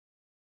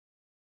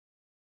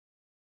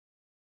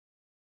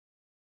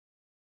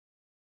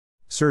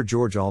Sir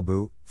George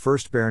Albu,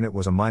 1st Baronet,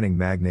 was a mining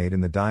magnate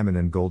in the diamond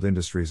and gold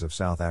industries of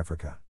South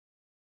Africa.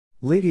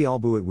 Lady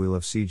Albu at Wheel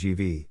of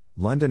CGV,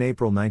 London,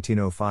 April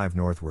 1905.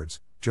 Northwards,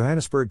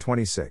 Johannesburg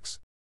 26.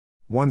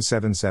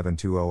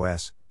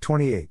 17720S,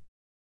 28.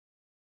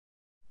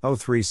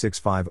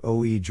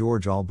 03650E.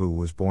 George Albu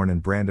was born in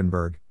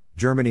Brandenburg,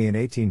 Germany in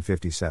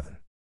 1857.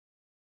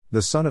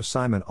 The son of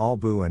Simon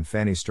Albu and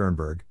Fanny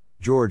Sternberg,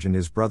 George and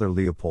his brother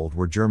Leopold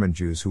were German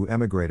Jews who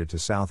emigrated to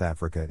South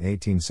Africa in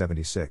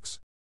 1876.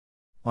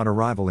 On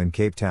arrival in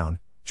Cape Town,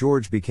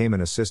 George became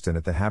an assistant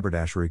at the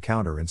haberdashery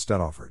counter in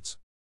Stuttafords.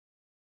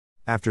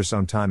 After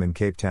some time in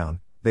Cape Town,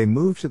 they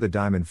moved to the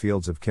diamond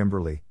fields of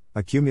Kimberley,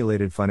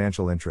 accumulated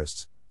financial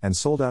interests, and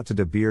sold out to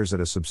De Beers at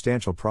a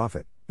substantial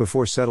profit,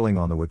 before settling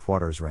on the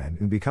Witwatersrand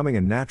and becoming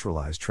a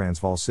naturalized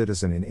Transvaal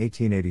citizen in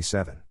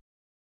 1887.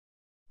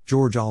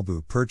 George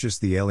Albu purchased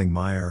the Ailing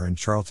Meyer and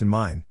Charlton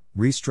mine,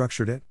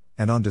 restructured it,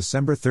 and on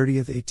December 30,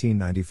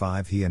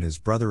 1895 he and his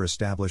brother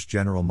established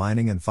General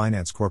Mining and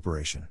Finance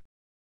Corporation.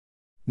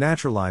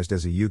 Naturalized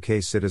as a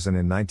UK citizen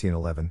in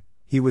 1911,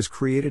 he was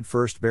created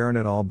 1st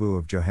Baronet Albu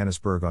of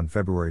Johannesburg on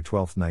February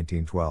 12,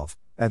 1912.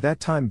 At that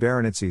time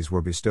baronetcies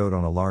were bestowed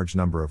on a large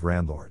number of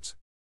Randlords.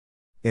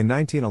 In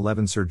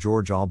 1911 Sir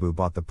George Albu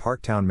bought the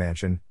Parktown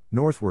mansion,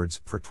 Northwards,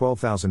 for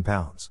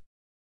 £12,000.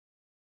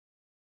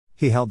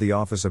 He held the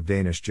office of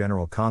Danish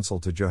General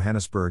Consul to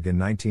Johannesburg in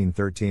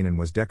 1913 and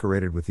was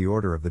decorated with the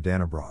Order of the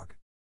Dannebrog.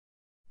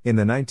 In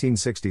the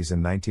 1960s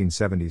and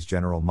 1970s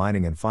General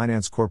Mining and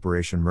Finance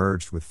Corporation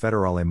merged with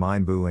Federale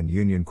Mynbou and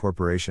Union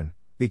Corporation,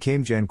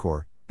 became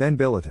Gencor, then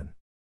Billiton.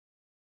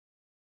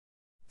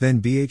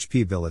 Then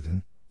BHP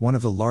Billiton, one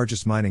of the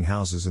largest mining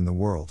houses in the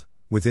world,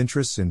 with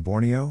interests in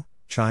Borneo,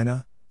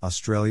 China,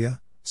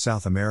 Australia,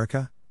 South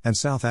America, and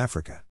South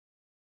Africa.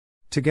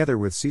 Together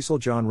with Cecil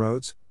John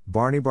Rhodes,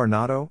 Barney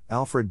Barnato,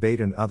 Alfred Bate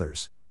and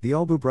others, the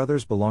Albu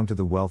brothers belonged to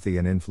the wealthy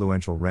and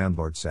influential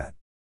Randlord set.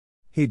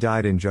 He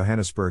died in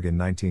Johannesburg in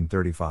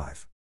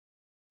 1935.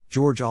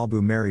 George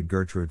Albu married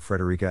Gertrude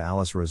Frederica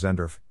Alice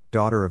Rosendorff,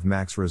 daughter of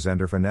Max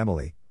Rosendorff and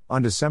Emily,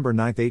 on December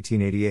 9,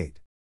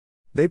 1888.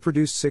 They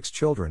produced 6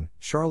 children,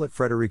 Charlotte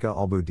Frederica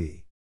Albu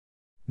d.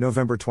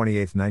 November 28,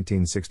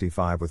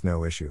 1965 with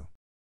no issue.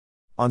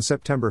 On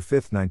September 5,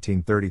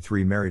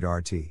 1933 married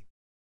R.T.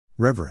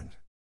 Reverend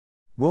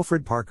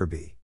Wilfred Parker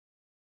B.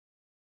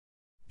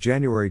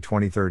 January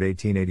 23,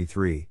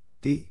 1883,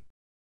 d.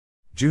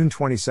 June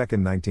 22,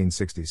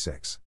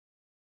 1966.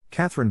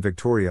 Catherine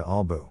Victoria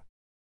Albu.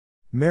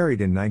 Married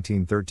in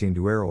 1913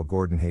 to Errol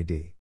Gordon Hay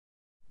d.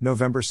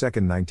 November 2,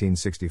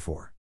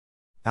 1964.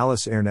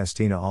 Alice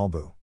Ernestina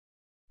Albu.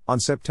 On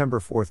September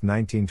 4,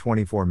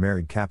 1924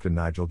 married Captain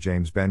Nigel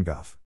James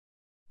Bengough.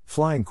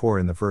 Flying Corps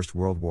in the First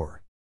World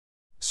War.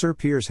 Sir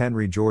Piers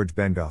Henry George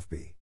Bengough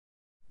b.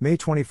 May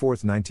 24,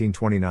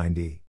 1929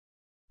 d.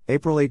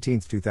 April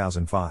 18,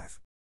 2005.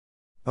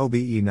 OBE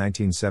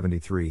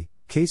 1973,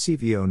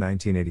 KCVO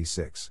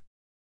 1986.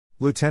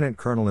 Lieutenant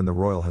Colonel in the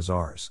Royal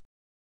Hussars.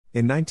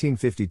 In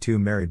 1952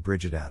 married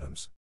Bridget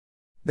Adams.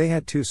 They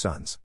had 2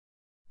 sons.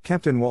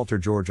 Captain Walter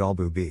George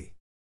Albu b.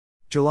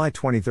 July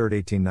 23,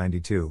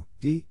 1892,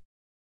 d.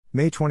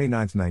 May 29,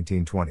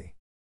 1920.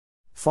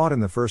 Fought in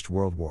the First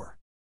World War.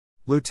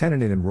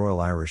 Lieutenant in Royal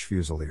Irish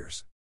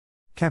Fusiliers.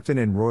 Captain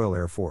in Royal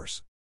Air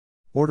Force.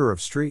 Order of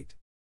St.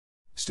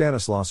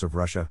 Stanislaus of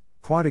Russia,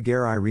 Croix de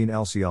Guerre Irene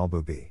Elsie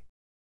Albu b.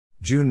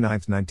 June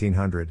 9,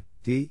 1900,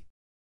 d.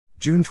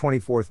 June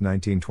 24,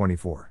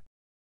 1924.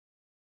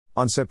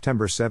 On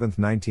September 7,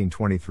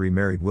 1923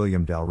 married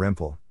William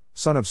Dalrymple,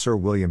 son of Sir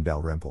William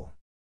Dalrymple.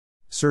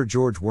 Sir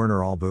George Werner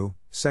Albu,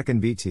 2nd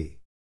Bt.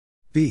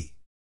 B.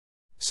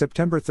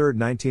 September 3,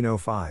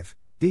 1905,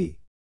 d.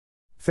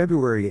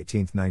 February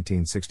 18,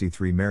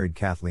 1963 married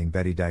Kathleen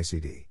Betty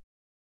Dicey d.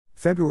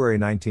 February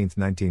 19,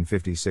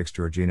 1956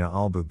 Georgina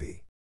Albu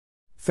b.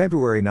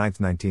 February 9,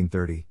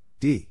 1930,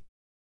 d.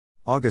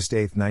 August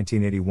 8,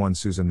 1981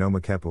 Susan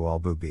Nomakepu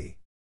Albu b.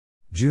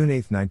 June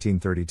 8,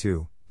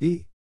 1932,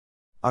 e.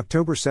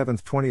 October 7,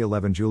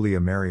 2011 Julia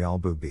Mary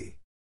Albu b.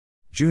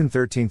 June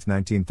 13,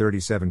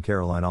 1937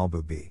 Caroline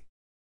Albu b.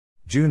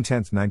 June 10,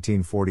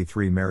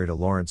 1943 married a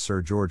Lawrence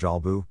Sir George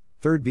Albu,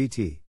 3rd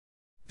Bt.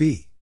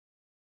 B.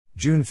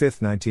 June 5,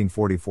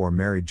 1944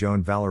 married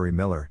Joan Valerie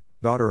Miller,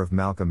 daughter of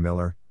Malcolm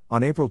Miller,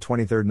 on April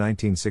 23,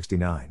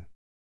 1969.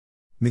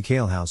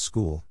 Mikhail House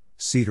School,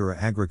 Cedar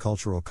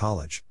Agricultural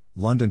College,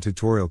 London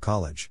Tutorial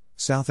College,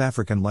 South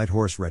African Light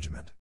Horse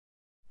Regiment.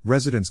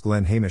 Residence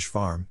Glen Hamish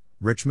Farm,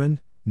 Richmond,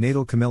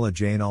 natal Camilla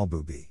Jane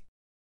Albu b.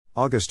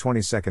 August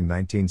 22,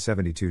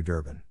 1972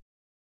 Durban.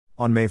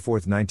 On May 4,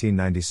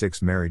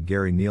 1996 married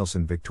Gary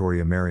Nielsen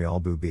Victoria Mary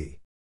Albu b.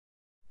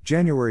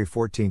 January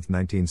 14,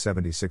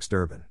 1976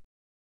 Durban.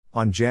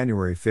 On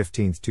January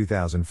 15,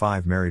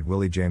 2005 married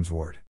Willie James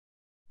Ward.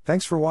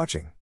 Thanks for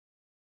watching.